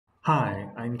Hi,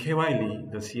 I'm KY Lee,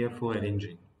 the CFO at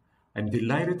INGINE. I'm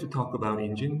delighted to talk about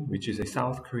INGINE, which is a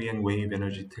South Korean wave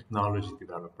energy technology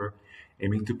developer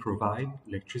aiming to provide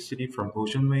electricity from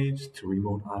ocean waves to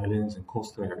remote islands and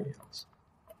coastal areas.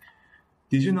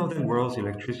 Did you know that world's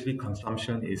electricity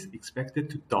consumption is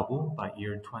expected to double by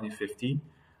year 2050,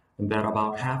 and that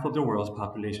about half of the world's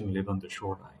population live on the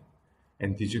shoreline?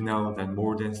 And did you know that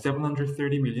more than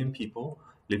 730 million people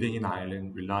living in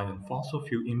Ireland rely on fossil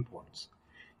fuel imports?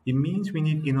 It means we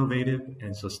need innovative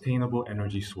and sustainable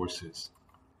energy sources.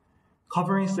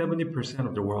 Covering 70%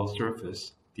 of the world's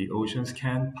surface, the oceans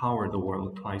can power the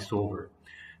world twice over.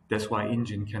 That's why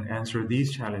INGINE can answer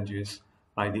these challenges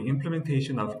by the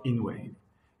implementation of InWave,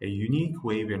 a unique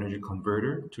wave energy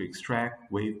converter to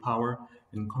extract wave power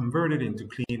and convert it into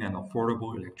clean and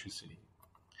affordable electricity.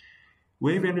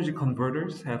 Wave energy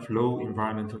converters have low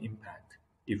environmental impact.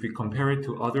 If we compare it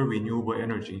to other renewable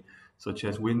energy, such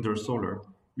as wind or solar,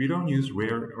 we don't use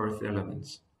rare earth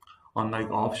elements.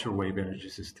 Unlike offshore wave energy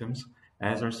systems,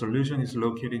 as our solution is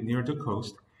located near the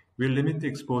coast, we limit the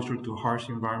exposure to harsh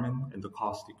environment and the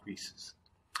cost decreases.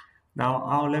 Now,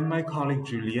 I'll let my colleague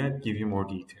Juliet give you more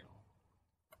detail.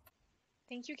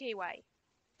 Thank you, KY.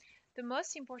 The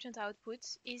most important output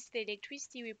is the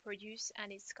electricity we produce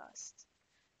and its cost.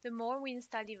 The more we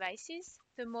install devices,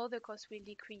 the more the cost will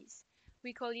decrease.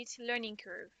 We call it learning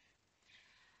curve.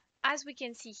 As we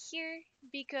can see here,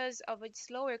 because of its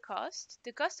lower cost,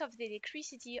 the cost of the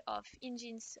electricity of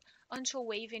INGINE's onshore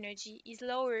wave energy is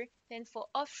lower than for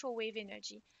offshore wave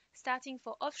energy, starting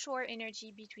for offshore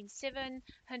energy between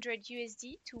 700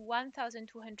 USD to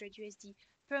 1,200 USD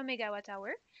per megawatt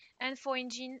hour, and for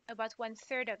INGINE about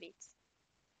 1/3 of it.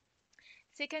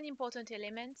 Second important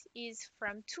element is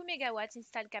from 2 megawatts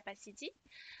installed capacity,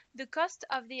 the cost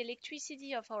of the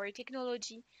electricity of our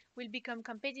technology will become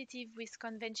competitive with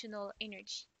conventional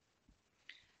energy.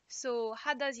 So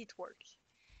how does it work?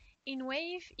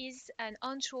 InWave is an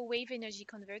onshore wave energy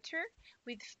converter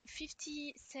with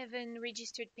 57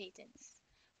 registered patents.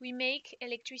 We make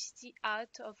electricity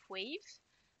out of waves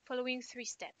following 3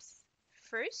 steps.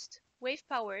 First, wave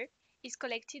power is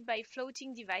collected by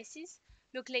floating devices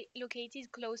located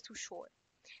close to shore.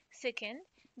 Second,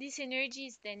 this energy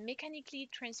is then mechanically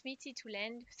transmitted to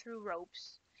land through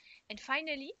ropes. And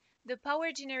finally, the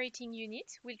power generating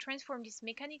unit will transform this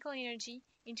mechanical energy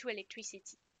into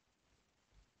electricity.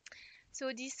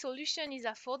 So this solution is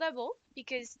affordable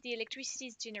because the electricity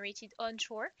is generated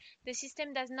onshore. The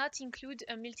system does not include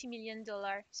a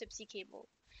multi-million-dollar subsea cable.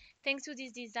 Thanks to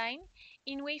this design,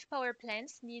 InWave power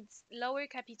plants need lower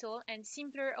capital and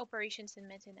simpler operations and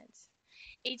maintenance.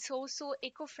 It's also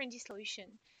eco-friendly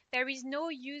solution. There is no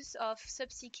use of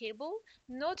subsea cable,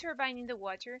 no turbine in the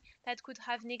water that could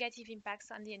have negative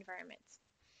impacts on the environment.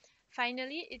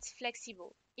 Finally, it's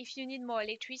flexible. If you need more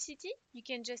electricity, you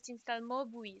can just install more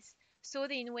buoys. So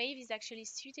the InWave is actually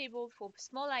suitable for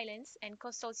small islands and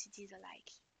coastal cities alike.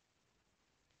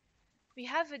 We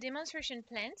have a demonstration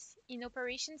plant in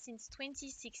operation since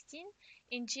 2016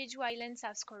 in Jeju Island,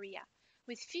 South Korea,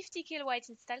 with 50 kilowatts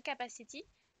installed capacity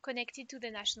connected to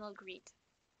the national grid.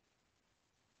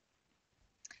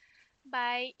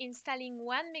 By installing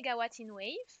 1 megawatt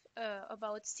InWave,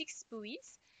 about 6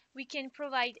 buoys, we can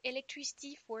provide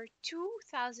electricity for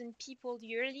 2,000 people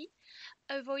yearly,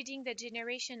 avoiding the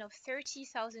generation of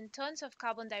 30,000 tons of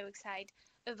carbon dioxide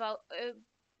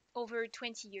over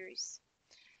 20 years.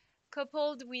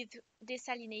 Coupled with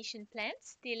desalination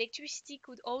plants, the electricity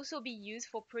could also be used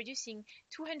for producing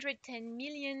 210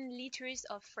 million liters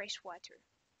of fresh water.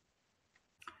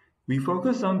 We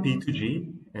focus on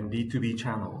B2G and B2B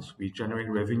channels. We generate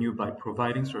revenue by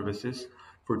providing services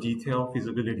for detailed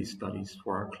feasibility studies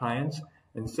for our clients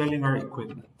and selling our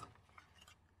equipment.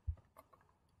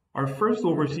 Our first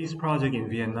overseas project in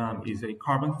Vietnam is a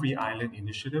carbon-free island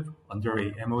initiative under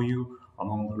a MOU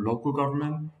among the local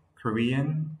government,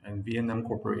 Korean, and Vietnam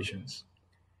corporations.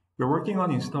 We're working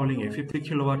on installing a 50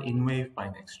 kilowatt InWave by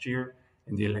next year,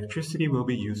 and the electricity will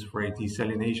be used for a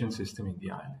desalination system in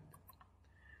the island.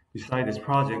 Beside this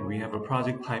project, we have a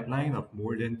project pipeline of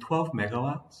more than 12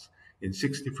 megawatts in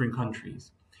 6 different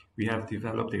countries. We have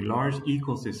developed a large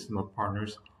ecosystem of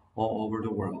partners all over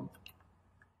the world.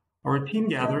 Our team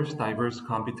gathers diverse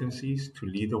competencies to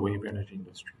lead the wave energy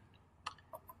industry.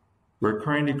 We're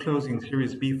currently closing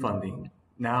Series B funding.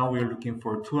 Now we're looking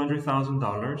for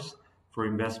 $200,000 for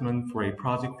investment for a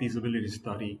project feasibility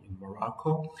study in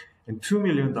Morocco and $2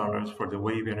 million for the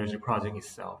wave energy project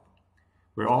itself.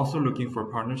 We're also looking for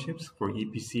partnerships for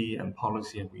EPC and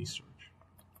policy and research.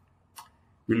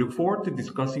 We look forward to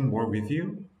discussing more with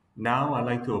you. Now I'd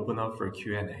like to open up for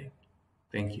Q&A.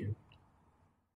 Thank you.